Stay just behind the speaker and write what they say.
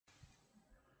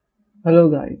Hello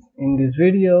guys, in this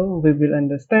video we will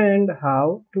understand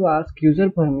how to ask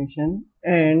user permission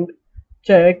and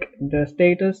check the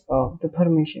status of the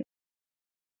permission.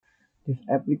 This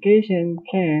application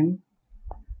can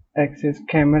access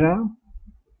camera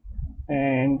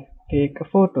and take a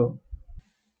photo.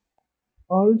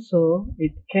 Also,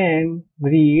 it can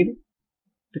read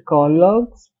the call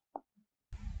logs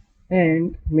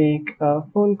and make a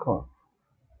phone call.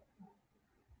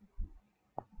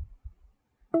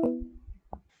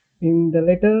 In the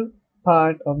later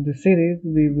part of the series,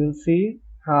 we will see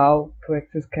how to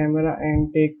access camera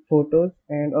and take photos,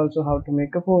 and also how to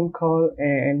make a phone call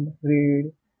and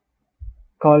read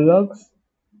call logs.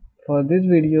 For this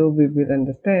video, we will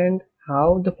understand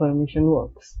how the permission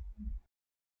works.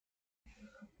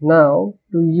 Now,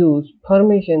 to use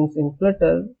permissions in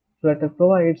Flutter, Flutter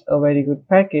provides a very good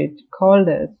package called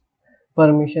as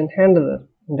permission handler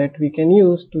that we can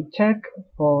use to check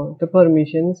for the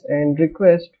permissions and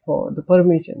request for the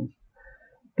permissions.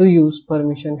 To use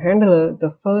permission handler,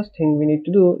 the first thing we need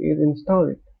to do is install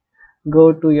it.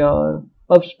 Go to your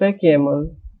pubspec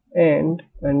YAML and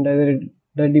under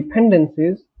the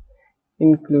dependencies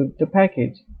include the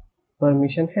package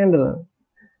permission handler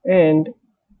and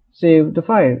save the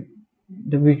file.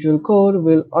 The Visual Code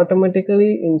will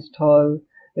automatically install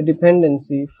the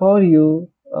dependency for you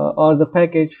or the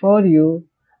package for you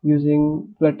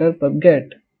using Flutter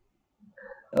pubget.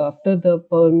 After the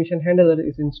permission handler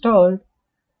is installed,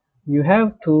 you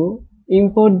have to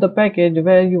import the package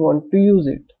where you want to use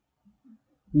it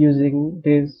using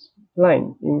this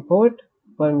line, import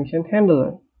permission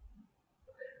handler.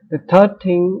 The third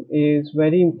thing is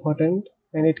very important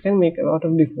and it can make a lot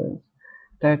of difference.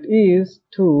 That is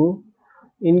to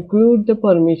include the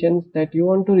permissions that you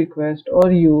want to request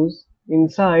or use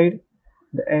inside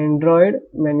the Android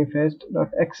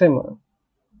manifest.xml.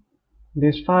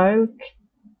 This file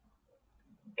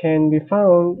can be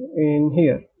found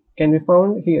here,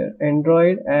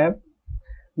 Android app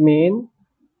main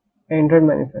Android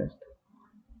manifest.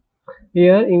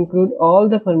 Here include all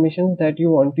the permissions that you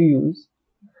want to use.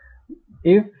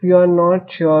 If you are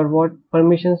not sure what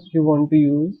permissions you want to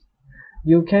use,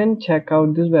 you can check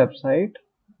out this website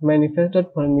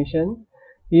manifest.permission.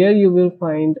 Here you will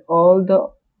find all the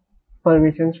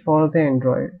permissions for the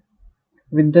Android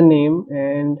with the name,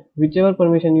 and whichever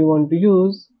permission you want to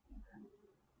use,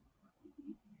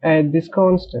 add this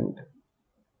constant.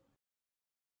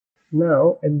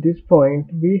 Now at this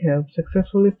point we have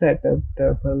successfully set up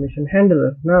the permission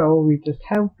handler. Now we just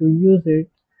have to use it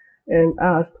and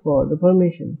ask for the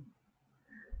permission.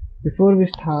 Before we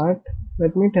start,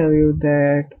 let me tell you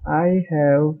that I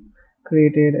have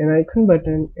created an icon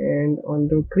button, and on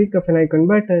the click of an icon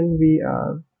button we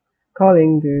are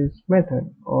calling this method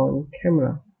on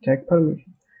camera check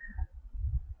permission.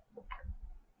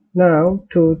 Now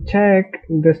to check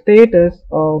the status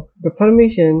of the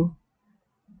permission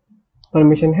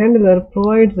handler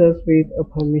provides us with a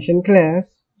permission class,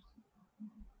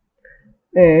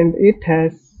 and it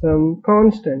has some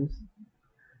constants: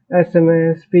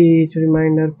 SMS, speech,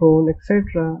 reminder, phone,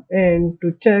 etc. And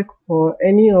to check for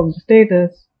any of the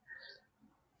status,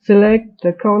 select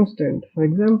the constant. For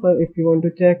example, if you want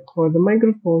to check for the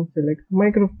microphone, select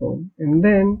microphone, and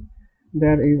then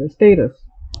there is a status.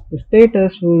 The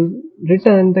status will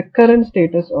return the current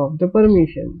status of the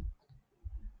permission.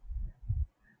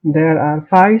 There are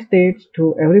 5 states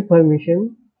to every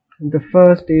permission. The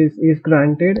first is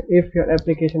granted. If your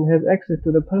application has access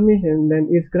to the permission, then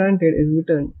is granted is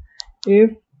returned. If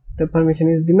the permission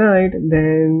is denied,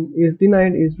 then is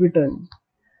denied is returned.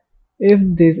 If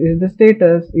this is the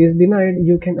status is denied,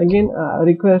 you can again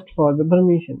request for the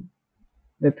permission.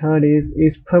 The third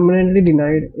is permanently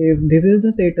denied. If this is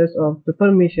the status of the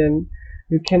permission,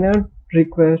 you cannot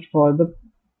request for the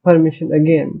permission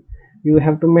again. You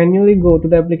have to manually go to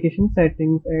the application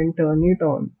settings and turn it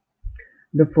on.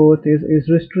 The fourth is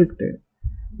restricted.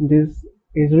 This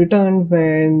is returned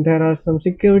when there are some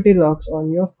security locks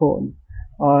on your phone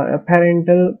or a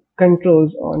parental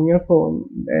controls on your phone,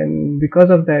 and because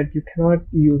of that you cannot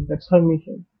use that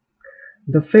permission.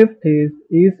 The fifth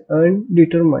is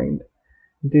undetermined.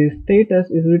 This status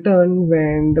is returned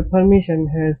when the permission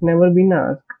has never been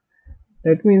asked.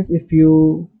 That means if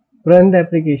you run the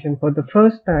application for the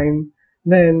first time,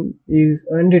 then is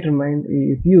undetermined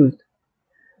is used.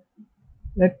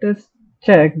 Let us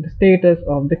check the status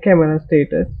of the camera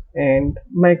status and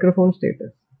microphone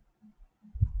status.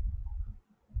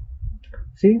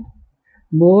 See,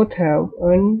 both have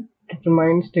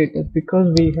undetermined status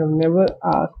because we have never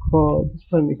asked for these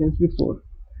permissions before.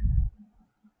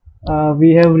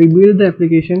 We have rebuilt the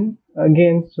application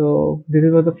again, so this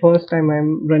was the first time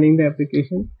I'm running the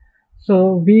application.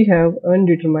 So we have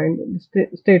undetermined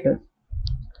status.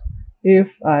 If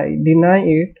I deny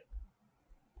it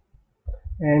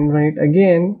and run it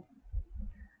again,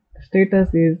 the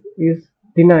status is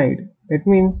denied. That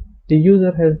means the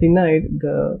user has denied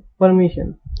the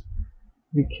permission.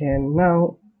 We can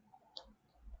now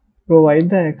provide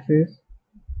the access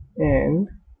and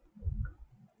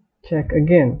check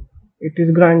again. It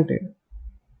is granted.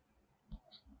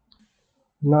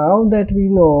 Now that we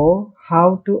know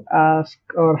how to ask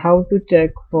or how to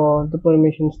check for the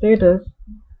permission status,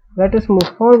 let us move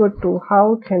forward to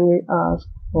how can we ask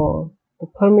for the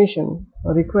permission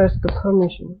or request the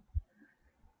permission.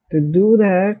 To do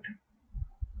that,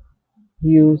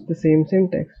 use the same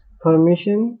syntax.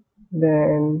 Permission,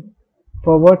 then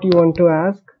for what you want to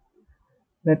ask,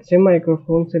 let's say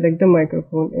microphone, select the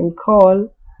microphone and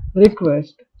call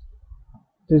request.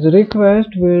 This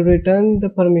request will return the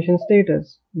permission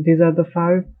status. These are the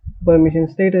 5 permission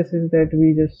statuses that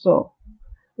we just saw.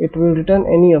 It will return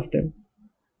any of them,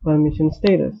 permission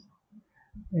status.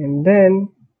 And then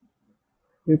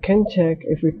you can check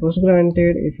if it was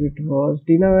granted, if it was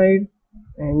denied,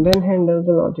 and then handle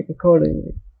the logic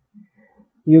accordingly.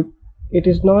 It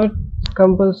is not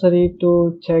compulsory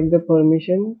to check the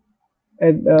permission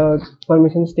at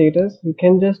permission status. You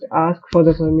can just ask for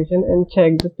the permission and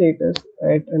check the status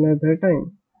at another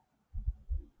time,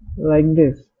 like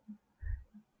this.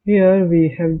 Here we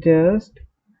have just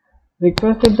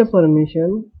requested the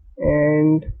permission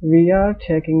and we are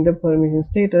checking the permission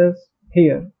status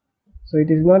here. So it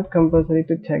is not compulsory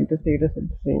to check the status at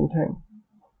the same time.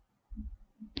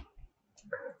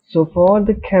 So for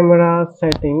the camera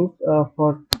settings,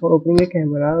 for opening a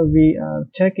camera, we are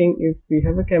checking if we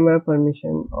have a camera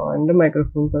permission and the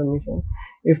microphone permission.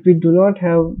 If we do not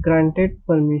have granted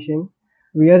permission,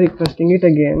 we are requesting it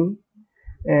again.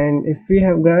 And if we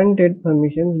have granted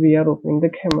permissions, we are opening the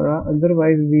camera.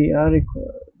 Otherwise, we are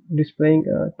displaying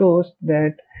a toast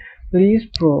that please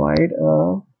provide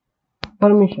a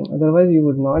permission. Otherwise, you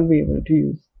would not be able to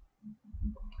use.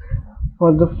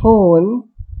 For the phone,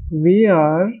 we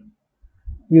are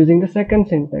using the second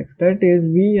syntax. That is,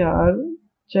 we are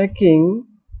checking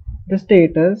the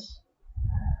status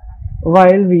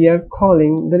while we are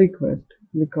calling the request,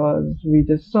 because we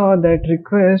just saw that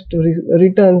request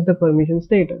returns the permission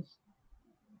status.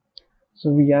 So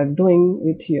we are doing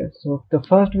it here. So the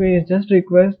first way is just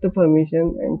request the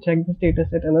permission and check the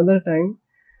status at another time.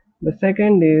 The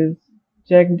second is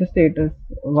check the status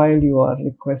while you are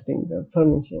requesting the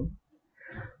permission.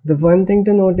 The one thing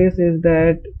to notice is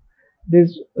that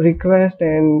this request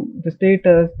and the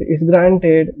status is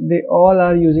granted, they all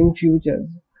are using futures.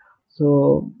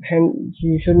 So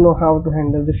you should know how to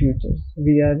handle the futures.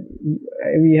 We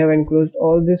have enclosed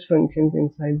all these functions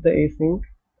inside the async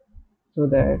so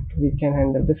that we can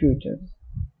handle the futures.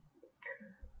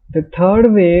 The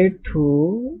third way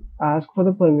to ask for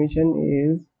the permission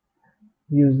is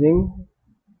using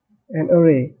an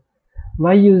array.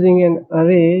 By using an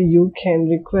array, you can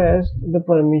request the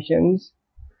permissions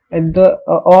at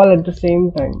all at the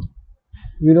same time.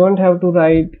 You don't have to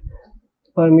write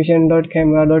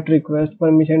permission.camera.request,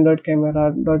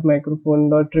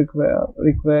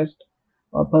 permission.camera.microphone.request,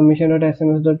 or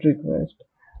permission.sms.request.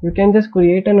 You can just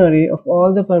create an array of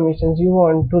all the permissions you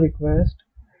want to request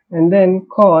and then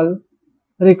call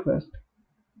request.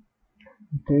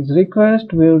 This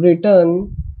request will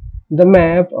return the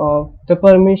map of the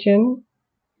permission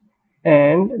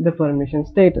and the permission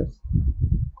status.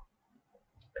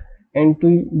 And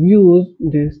to use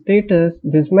this status,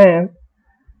 this map,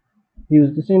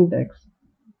 use the syntax.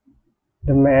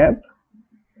 The map,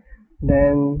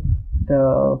 then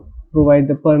provide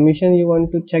the permission you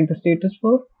want to check the status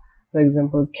for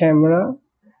example camera,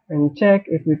 and check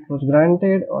if it was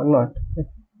granted or not. If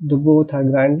the both are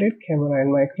granted, camera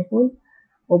and microphone,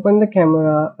 open the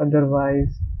camera,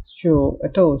 otherwise show a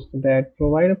toast that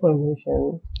provide a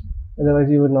permission, otherwise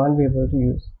you would not be able to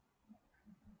use.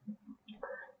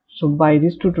 So by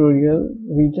this tutorial,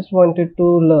 we just wanted to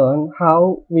learn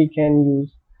how we can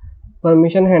use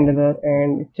permission handler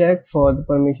and check for the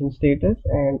permission status,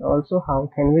 and also how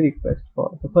can we request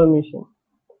for the permission.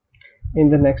 In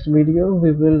the next video,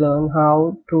 we will learn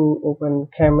how to open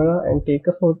camera and take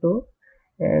a photo,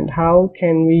 and how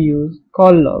can we use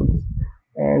call logs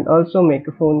and also make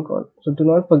a phone call. So do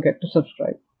not forget to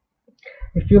subscribe.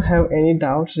 If you have any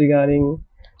doubts regarding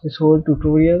this whole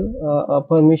tutorial,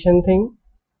 permission thing,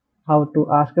 how to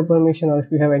ask a permission, or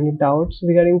if you have any doubts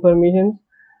regarding permissions,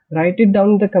 write it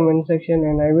down in the comment section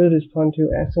and I will respond to you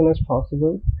as soon as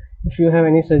possible. If you have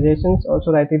any suggestions,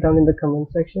 also write it down in the comment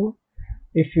section.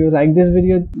 If you like this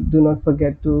video, do not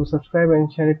forget to subscribe and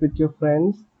share it with your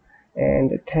friends.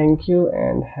 And thank you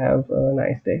and have a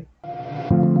nice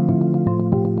day.